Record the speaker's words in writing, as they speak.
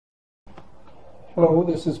Hello,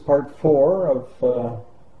 this is part 4 of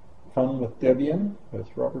Fun with Debian with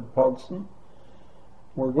Robert Pogson.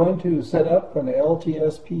 We're going to set up an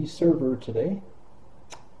LTSP server today.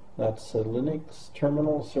 That's a Linux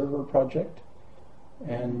terminal server project.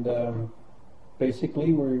 And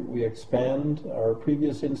basically we expand our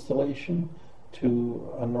previous installation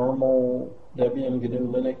to a normal Debian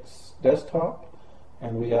GNU Linux desktop,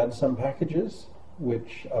 and we add some packages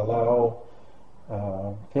which allow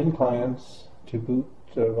thin clients to boot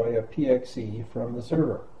via PXE from the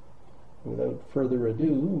server. Without further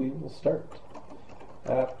ado, we will start.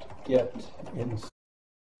 Get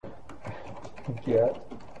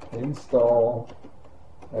install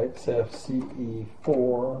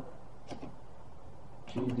XFCE4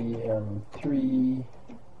 GDM3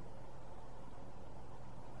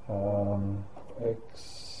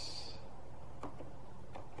 X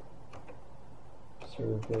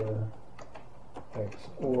server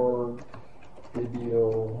xorg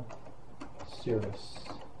video Cirrus.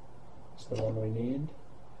 That's the one we need.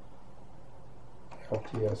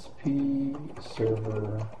 LTSP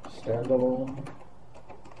server standalone.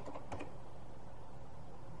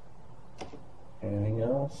 Anything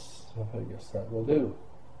else? I guess that will do.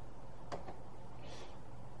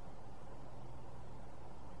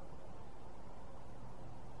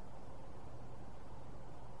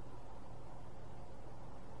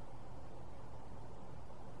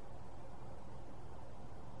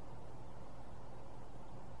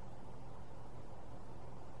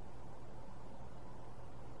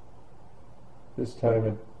 This time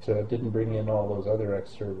it didn't bring in all those other X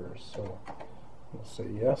servers, so we'll say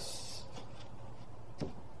yes.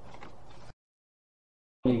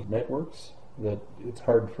 Networks that it's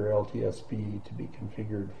hard for LTSP to be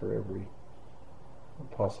configured for every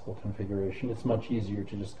possible configuration. It's much easier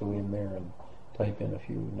to just go in there and type in a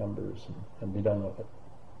few numbers and be done with it.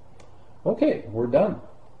 Okay, we're done.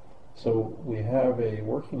 So we have a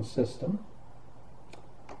working system.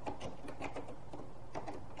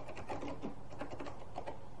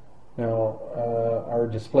 Now, our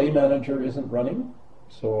display manager isn't running,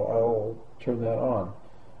 so I'll turn that on.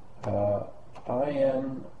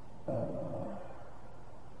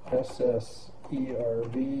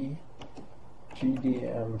 INSSERV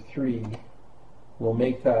GDM3 will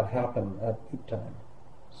make that happen at boot time.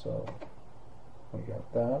 So we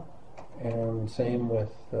got that. And same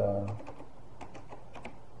with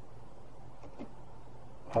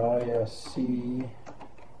ISC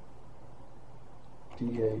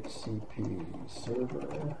DHCP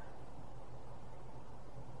server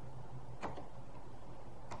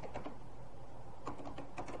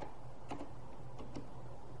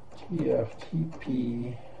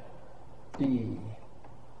TFTP D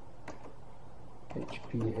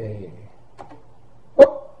HPA.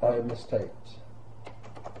 Oh, I mistyped.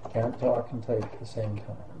 Can't talk and type at the same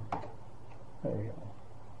time. There we go.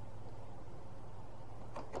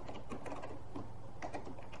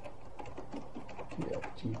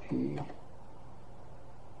 TFTP.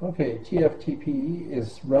 Okay, TFTP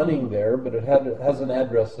is running there, but it has an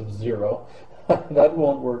address of 0. That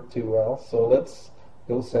won't work too well, so let's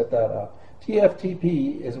go set that up.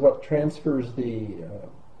 TFTP is what transfers the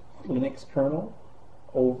Linux kernel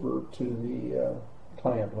over to the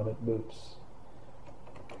client when it boots.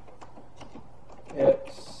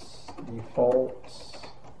 X defaults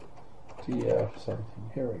TF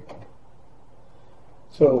something. Here we go.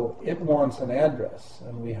 So it wants an address,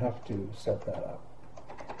 and we have to set that up.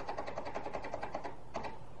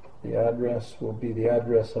 The address will be the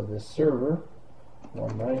address of this server,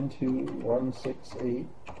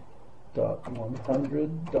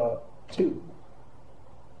 192.168.100.2.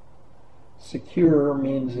 Secure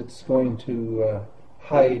means it's going to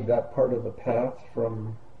hide that part of the path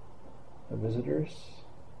from the visitors.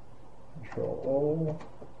 Control O,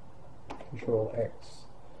 Control X.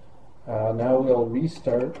 Now we'll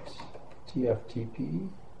restart TFTP.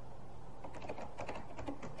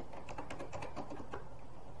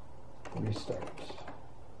 Restart.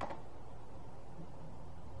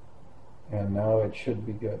 And now it should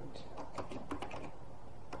be good.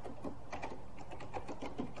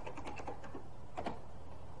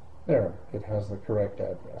 There, it has the correct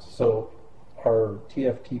address. So our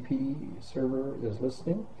TFTP server is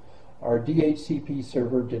listening. Our DHCP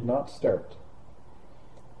server did not start.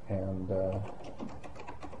 And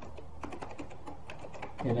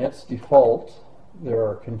in its default, there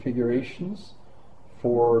are configurations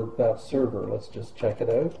for that server. Let's just check it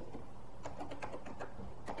out.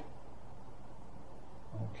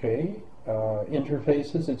 Okay,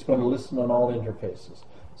 interfaces, it's going to listen on all interfaces.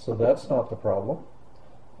 So that's not the problem.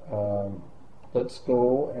 Let's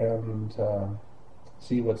go and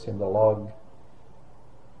see what's in the log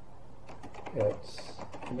it's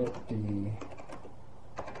libd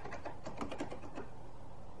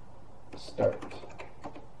start.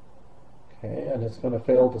 Okay, and it's going to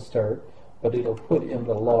fail to start, but it'll put in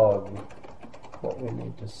the log what we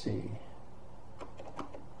need to see.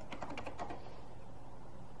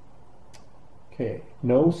 Okay,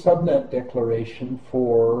 no subnet declaration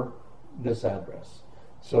for this address.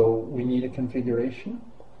 So we need a configuration.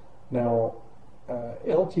 Now,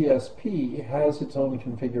 LTSP has its own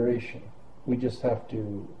configuration. We just have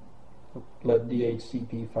to let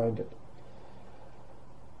DHCP find it.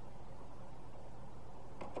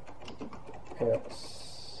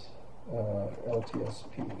 It's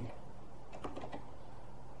LTSP.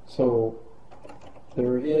 So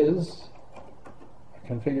there is a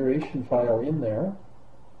configuration file in there,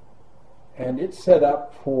 and it's set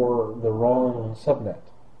up for the wrong subnet.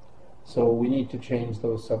 So we need to change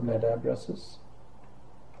those subnet addresses.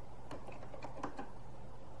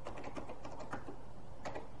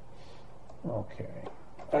 Okay.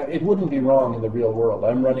 It wouldn't be wrong in the real world.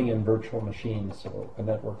 I'm running in virtual machines, so the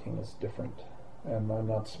networking is different. And I'm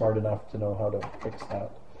not smart enough to know how to fix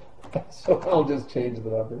that. So I'll just change the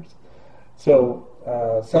numbers. So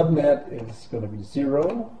subnet is going to be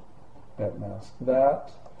 0. Net mask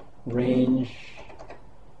that. Range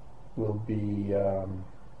will be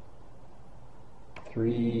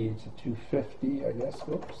 3 to 250, I guess.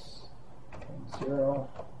 Whoops. 0.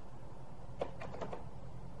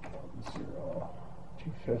 0.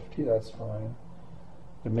 250, that's fine.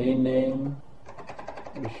 Domain name,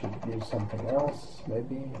 we should use something else,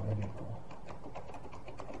 maybe, I don't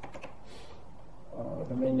know.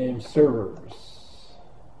 Domain name servers,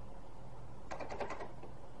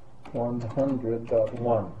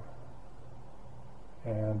 100.1.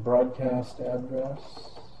 And broadcast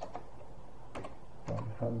address,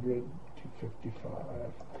 100,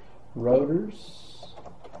 255. Routers,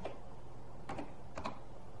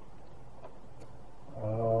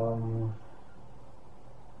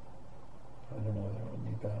 I don't know whether we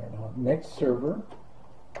need that or not. Next server,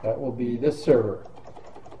 that will be this server.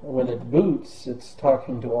 When it boots, it's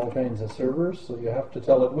talking to all kinds of servers, so you have to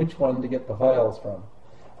tell it which one to get the files from.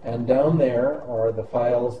 And down there are the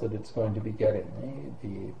files that it's going to be getting.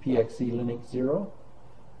 The PXE Linux 0,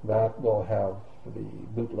 that will have the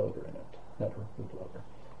bootloader in it, network bootloader.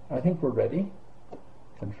 I think we're ready.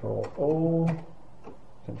 Control O,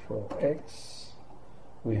 Control X.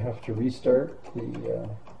 We have to restart the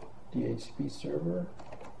DHCP server.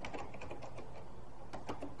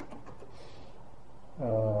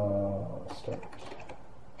 Start.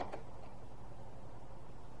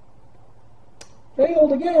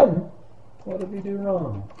 Failed again! What did we do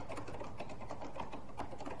wrong?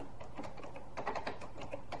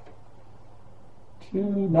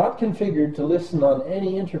 Not configured to listen on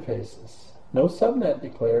any interfaces. No subnet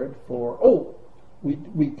declared for... Oh!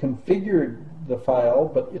 We configured the file,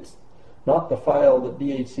 but it's not the file that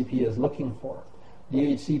DHCP is looking for.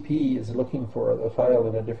 DHCP is looking for the file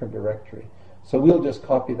in a different directory. So we'll just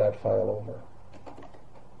copy that file over.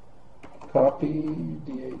 Copy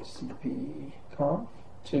DHCP conf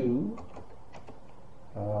to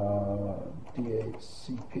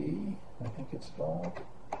DHCP, I think it's called.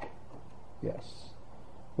 Yes.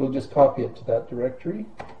 We'll just copy it to that directory,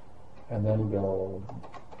 and then we'll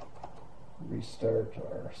restart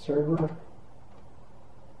our server.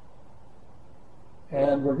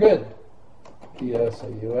 And we're good.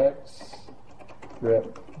 PSAUX,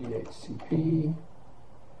 grep DHCP,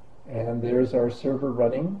 and there's our server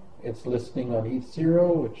running. It's listening on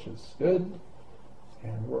ETH0, which is good,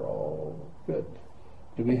 and we're all good.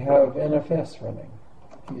 Do we have NFS running?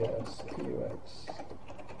 PSAUX,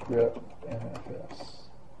 grep NFS.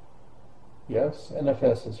 Yes,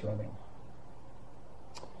 NFS is running.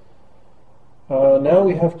 Now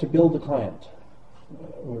we have to build the client.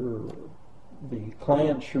 The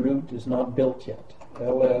client chroot is not built yet.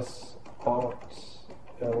 LS, AUX,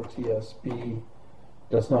 LTSP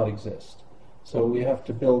does not exist. So we have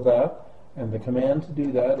to build that, and the command to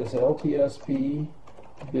do that is LTSP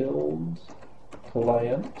build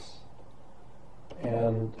client,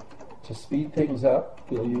 and to speed things up,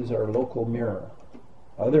 we'll use our local mirror.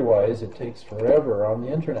 Otherwise, it takes forever on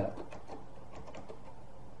the internet.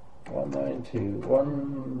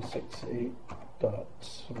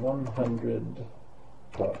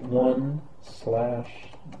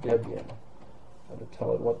 192.168.100.1/Debian. Got to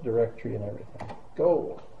tell it what directory and everything.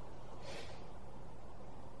 Go.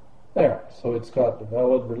 There. So it's got the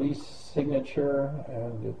valid release signature,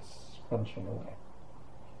 and it's crunching away.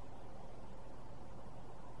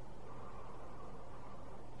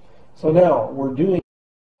 So now we're doing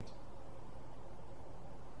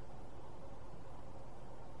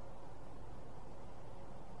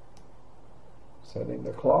Setting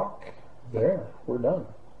the clock. There, we're done.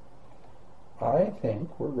 I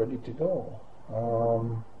think we're ready to go.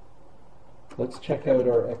 Let's check out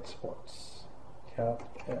our exports. Cat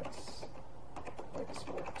X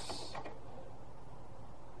exports.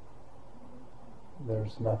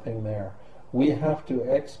 There's nothing there. We have to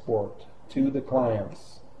export to the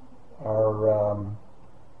clients our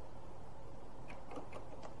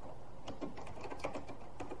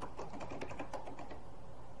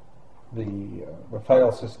the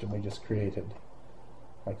file system we just created.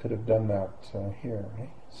 I could have done that here,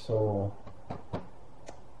 right? So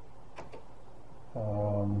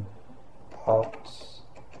out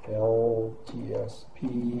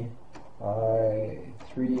LTSP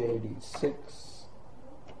I386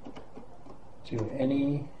 to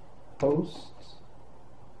any host.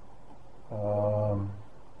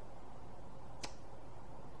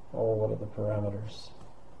 What are the parameters?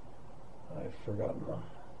 I've forgotten them.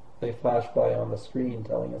 They flash by on the screen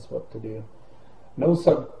telling us what to do. No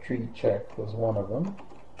subtree check was one of them.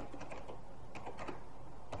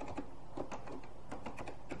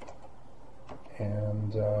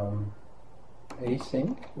 And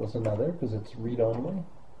async was another, because it's read-only.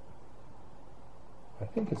 I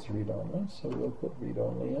think it's read-only, so we'll put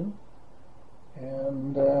read-only in.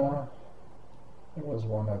 And there was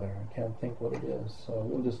one other. I can't think what it is, so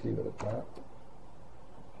we'll just leave it at that.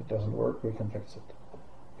 If it doesn't work, we can fix it.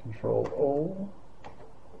 Control O,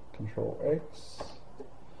 Control X.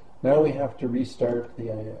 Now we have to restart the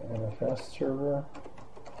NFS server.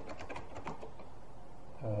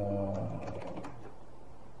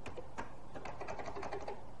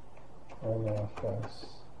 NFS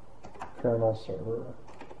kernel server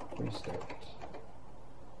restart.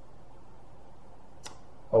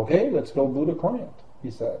 Okay, let's go boot a client, he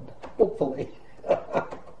said. Hopefully.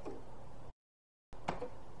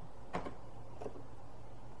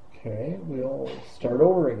 Okay, we'll start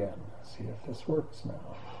over again. See if this works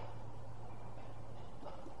now.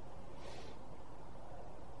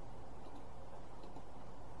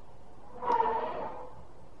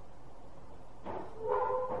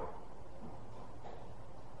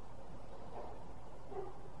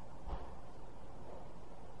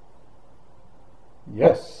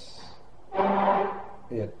 Yes,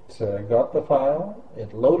 it got the file,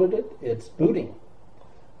 it loaded it, it's booting.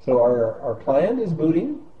 So our client is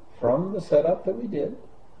booting from the setup that we did.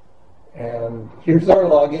 And here's our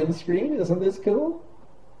login screen. Isn't this cool?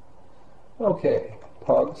 Okay,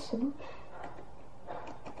 Pogson.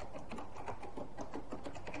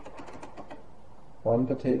 One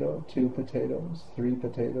potato, 2 potatoes, 3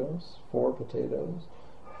 potatoes, 4 potatoes,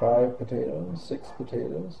 5 potatoes, 6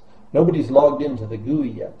 potatoes. Nobody's logged into the GUI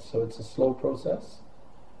yet, so it's a slow process.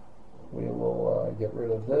 We will get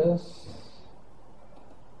rid of this.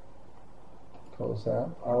 Close that.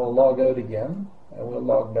 I will log out again, and we'll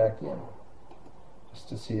log back in, just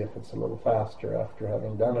to see if it's a little faster after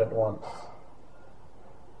having done it once.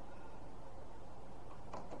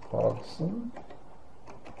 Pogson.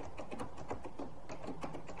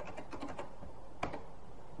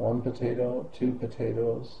 One potato, 2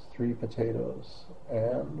 potatoes, 3 potatoes,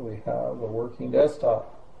 and we have a working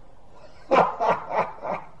desktop.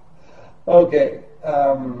 Okay,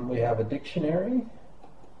 we have a dictionary.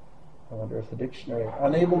 I wonder if the dictionary,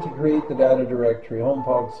 unable to create the data directory, home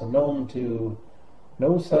Pogson, known to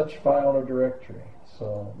no such file or directory.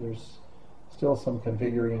 So there's still some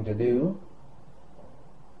configuring to do.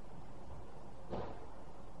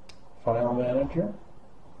 File manager.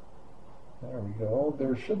 There we go.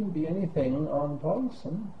 There shouldn't be anything on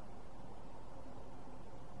Pogson.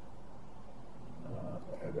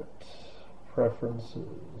 Edit.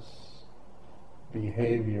 Preferences.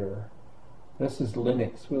 Behavior. This is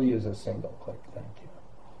Linux. We'll use a single click. Thank you.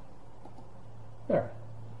 There.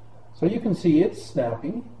 So you can see it's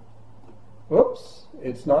snappy. Whoops.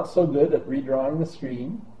 It's not so good at redrawing the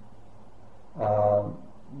screen.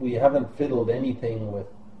 We haven't fiddled anything with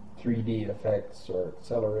 3D effects or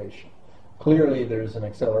acceleration. Clearly there's an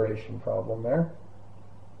acceleration problem there.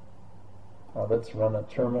 Let's run a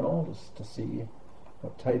terminal just to see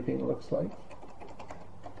what typing looks like.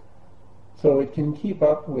 So it can keep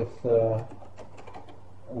up with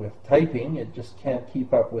typing, it just can't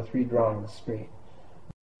keep up with redrawing the screen.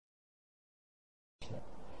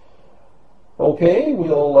 Okay,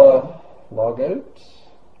 we'll log out.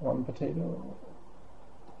 1 potato,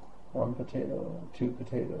 1 potato, 2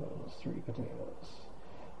 potatoes, 3 potatoes.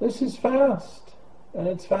 This is fast, and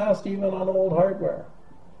it's fast even on old hardware.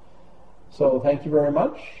 So thank you very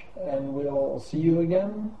much, and we'll see you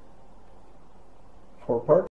again for part